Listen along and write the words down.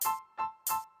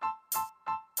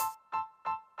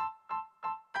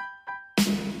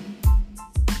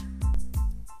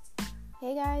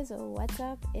guys, what's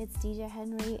up? It's DJ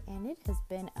Henry, and it has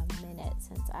been a minute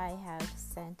since I have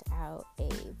sent out a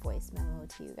voice memo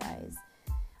to you guys.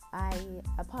 I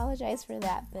apologize for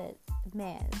that, but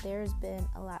man, there's been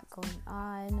a lot going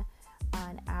on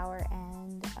our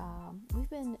end. We've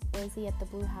been busy at the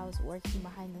Blue House working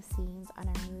behind the scenes on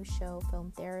our new show,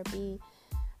 Film Therapy.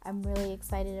 I'm really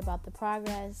excited about the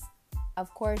progress.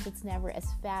 Of course, it's never as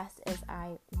fast as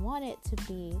I want it to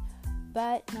be,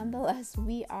 but nonetheless,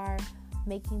 we are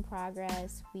making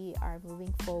progress. We are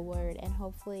moving forward, and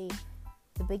hopefully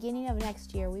the beginning of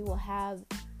next year, we will have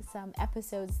some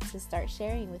episodes to start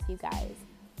sharing with you guys.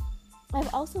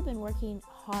 I've also been working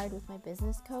hard with my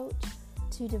business coach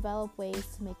to develop ways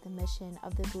to make the mission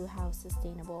of the Blue House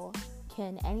sustainable.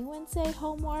 Can anyone say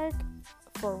homework?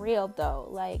 For real though,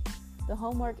 the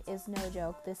homework is no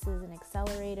joke. This is an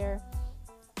accelerator,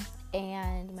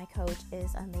 and my coach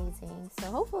is amazing. So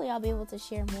hopefully I'll be able to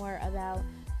share more about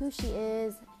who she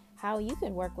is, how you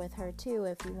can work with her too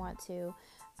if you want to.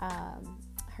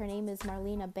 Her name is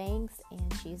Marlena Banks,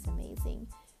 and she's amazing.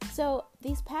 So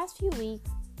these past few weeks,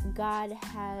 God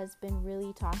has been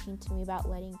really talking to me about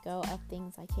letting go of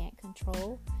things I can't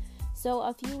control. So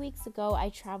a few weeks ago, I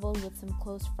traveled with some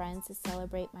close friends to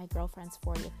celebrate my girlfriend's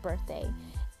 40th birthday.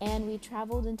 And we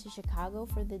traveled into Chicago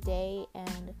for the day,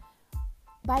 and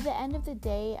by the end of the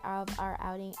day of our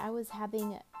outing, I was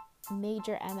having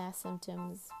major MS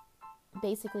symptoms,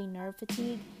 basically nerve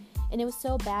fatigue, and it was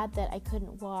so bad that I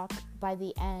couldn't walk by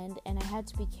the end, and I had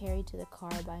to be carried to the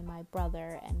car by my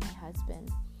brother and my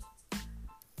husband.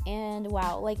 And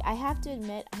wow, I have to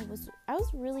admit, I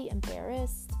was really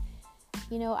embarrassed.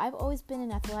 I've always been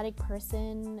an athletic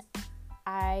person.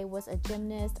 I was a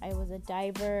gymnast, I was a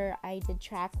diver, I did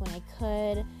track when I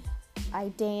could, I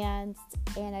danced,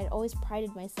 and I'd always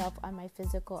prided myself on my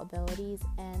physical abilities,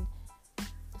 and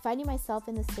finding myself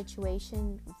in this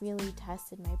situation really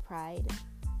tested my pride.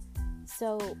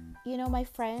 So, my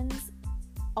friends,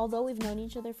 although we've known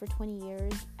each other for 20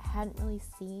 years, hadn't really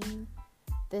seen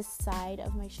this side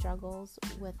of my struggles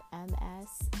with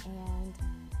MS, and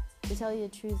to tell you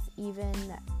the truth, even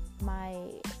my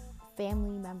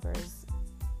family members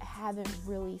haven't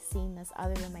really seen this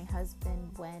other than my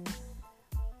husband when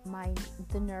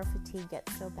the nerve fatigue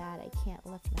gets so bad I can't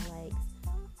lift my legs.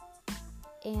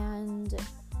 And,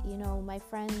 my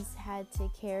friends had to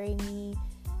carry me.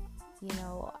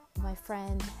 My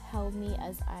friend held me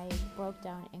as I broke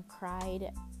down and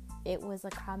cried. It was a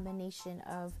combination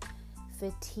of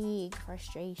fatigue,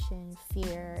 frustration,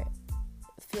 fear,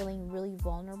 feeling really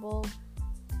vulnerable.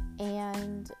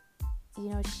 And,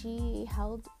 she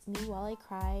held me while I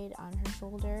cried on her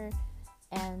shoulder,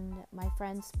 and my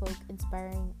friend spoke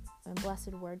inspiring and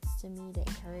blessed words to me to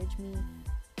encourage me.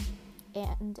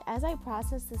 And as I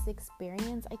processed this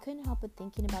experience, I couldn't help but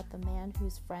thinking about the man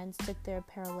whose friends took their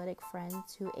paralytic friend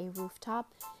to a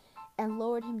rooftop and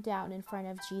lowered him down in front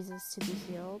of Jesus to be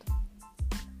healed.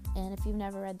 And if you've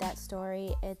never read that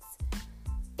story,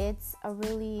 it's a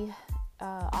really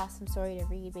awesome story to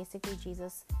read. Basically,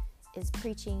 Jesus is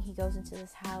preaching. He goes into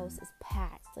this house. It's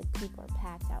packed. People are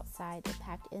packed outside. They're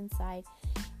packed inside.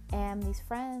 And these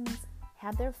friends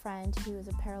have their friend who is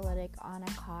a paralytic on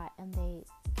a cot, and they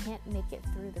can't make it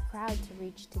through the crowd to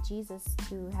reach to Jesus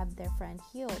to have their friend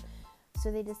healed.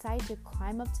 So they decide to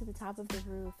climb up to the top of the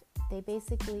roof. They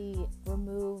basically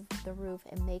remove the roof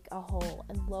and make a hole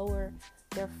and lower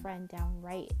their friend down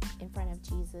right in front of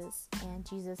Jesus. And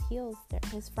Jesus heals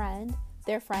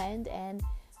their friend, and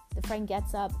the friend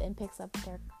gets up and picks up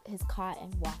his cot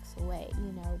and walks away,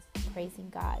 praising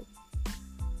God.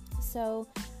 So,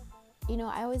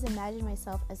 I always imagined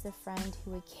myself as the friend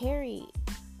who would carry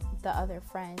the other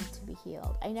friend to be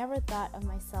healed. I never thought of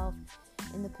myself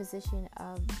in the position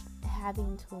of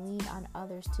having to lean on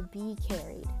others to be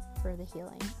carried for the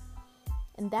healing.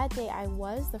 And that day I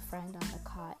was the friend on the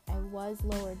cot. I was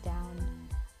lowered down.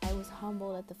 I was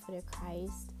humbled at the foot of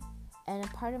Christ. And a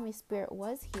part of my spirit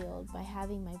was healed by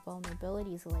having my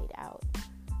vulnerabilities laid out.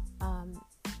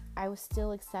 I was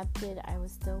still accepted. I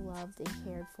was still loved and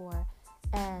cared for.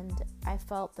 And I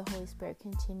felt the Holy Spirit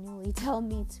continually tell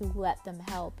me to let them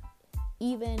help,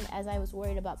 even as I was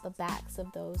worried about the backs of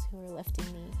those who were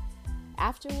lifting me.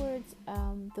 Afterwards,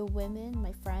 the women,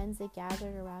 my friends, they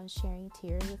gathered around sharing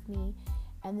tears with me.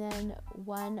 And then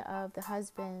one of the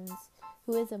husbands,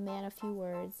 who is a man of few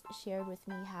words, shared with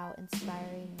me how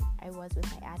inspiring I was with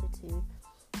my attitude.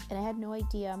 And I had no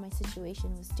idea my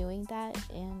situation was doing that,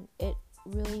 and it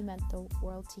really meant the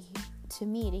world to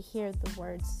me to hear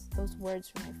those words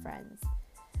from my friends.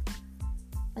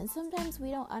 And sometimes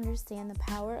we don't understand the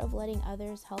power of letting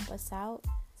others help us out.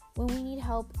 When we need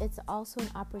help, it's also an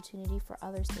opportunity for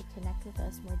others to connect with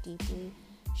us more deeply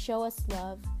show us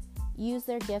love, use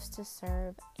their gifts to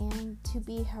serve, and to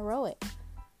be heroic.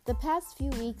 The past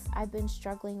few weeks, I've been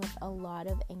struggling with a lot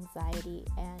of anxiety,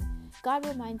 and God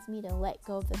reminds me to let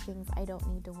go of the things I don't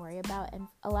need to worry about and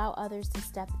allow others to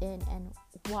step in and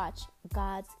watch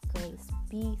God's grace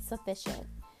be sufficient.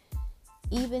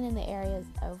 Even in the areas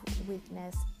of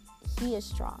weakness, He is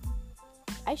strong.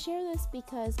 I share this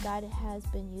because God has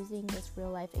been using this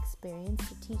real life experience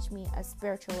to teach me a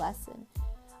spiritual lesson,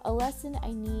 a lesson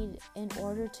I need in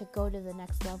order to go to the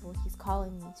next level He's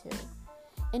calling me to.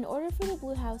 In order for the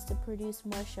Blue House to produce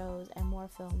more shows and more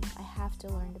films, I have to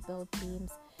learn to build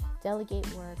teams, delegate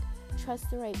work,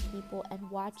 trust the right people, and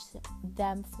watch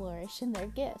them flourish in their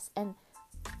gifts. And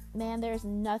man, there's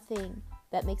nothing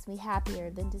that makes me happier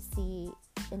than to see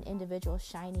an individual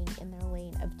shining in their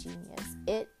lane of genius.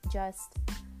 It just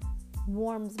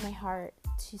warms my heart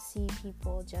to see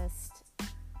people just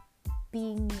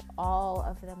being all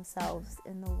of themselves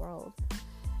in the world.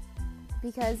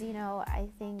 Because, I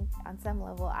think on some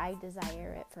level I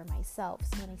desire it for myself.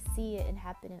 So when I see it and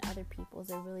happen in other people,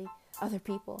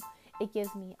 it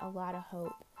gives me a lot of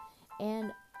hope.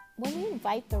 And when we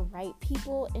invite the right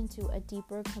people into a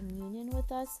deeper communion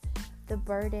with us, the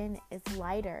burden is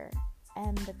lighter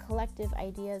and the collective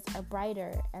ideas are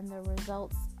brighter and the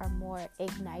results are more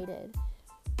ignited.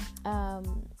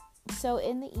 So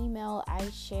in the email, I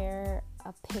share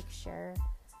a picture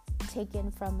taken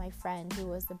from my friend who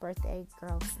was the birthday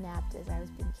girl snapped as I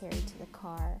was being carried to the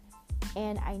car.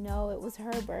 And I know it was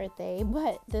her birthday,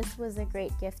 but this was a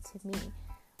great gift to me.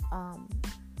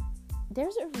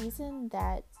 There's a reason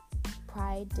that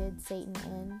pride did Satan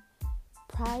in.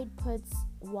 Pride puts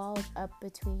walls up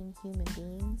between human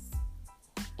beings.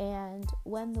 And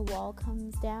when the wall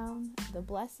comes down, the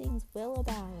blessings will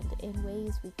abound in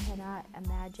ways we cannot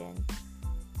imagine.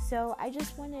 So I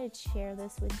just wanted to share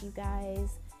this with you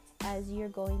guys as you're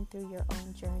going through your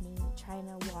own journey, trying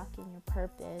to walk in your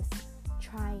purpose,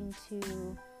 trying to,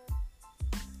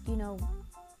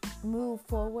 move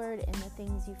forward in the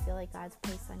things you feel like God's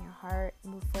placed on your heart,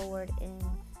 move forward in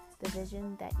the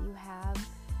vision that you have.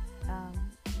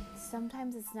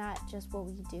 Sometimes it's not just what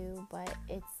we do, but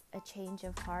it's a change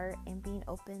of heart and being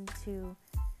open to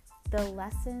the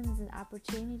lessons and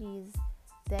opportunities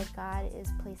that God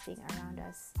is placing around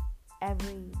us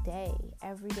every day.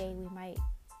 Every day we might,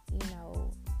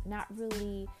 not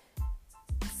really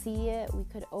see it. We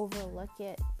could overlook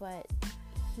it, but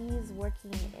He's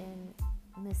working in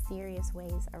mysterious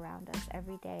ways around us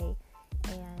every day.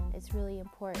 And it's really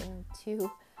important to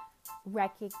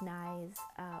recognize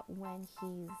when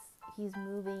He's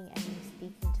moving and He's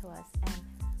speaking to us, and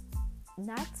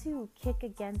not to kick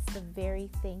against the very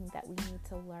thing that we need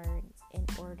to learn in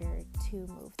order to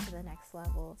move to the next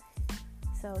level.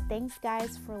 So thanks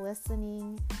guys for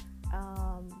listening.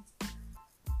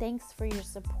 Thanks for your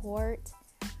support.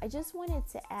 I just wanted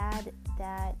to add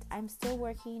that I'm still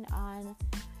working on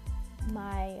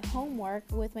my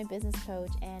homework with my business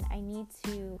coach, and I need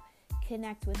to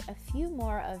connect with a few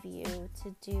more of you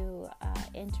to do an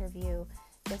interview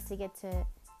just to get to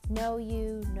know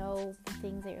you, know the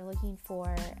things that you're looking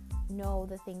for, know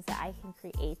the things that I can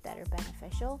create that are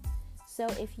beneficial. So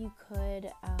if you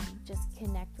could just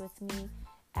connect with me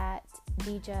at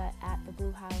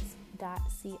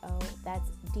dija@thebluehouse.co. That's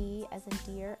D as in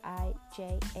deer,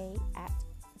 I-J-A at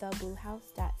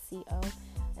thebluehouse.co.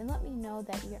 And let me know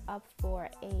that you're up for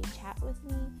a chat with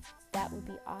me. That would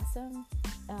be awesome.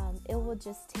 It will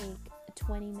just take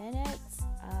 20 minutes.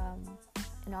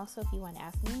 And also if you want to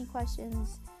ask me any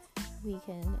questions, we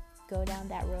can go down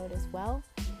that road as well.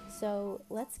 So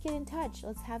let's get in touch.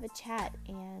 Let's have a chat.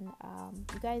 And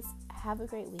you guys have a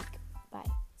great week.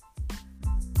 Bye.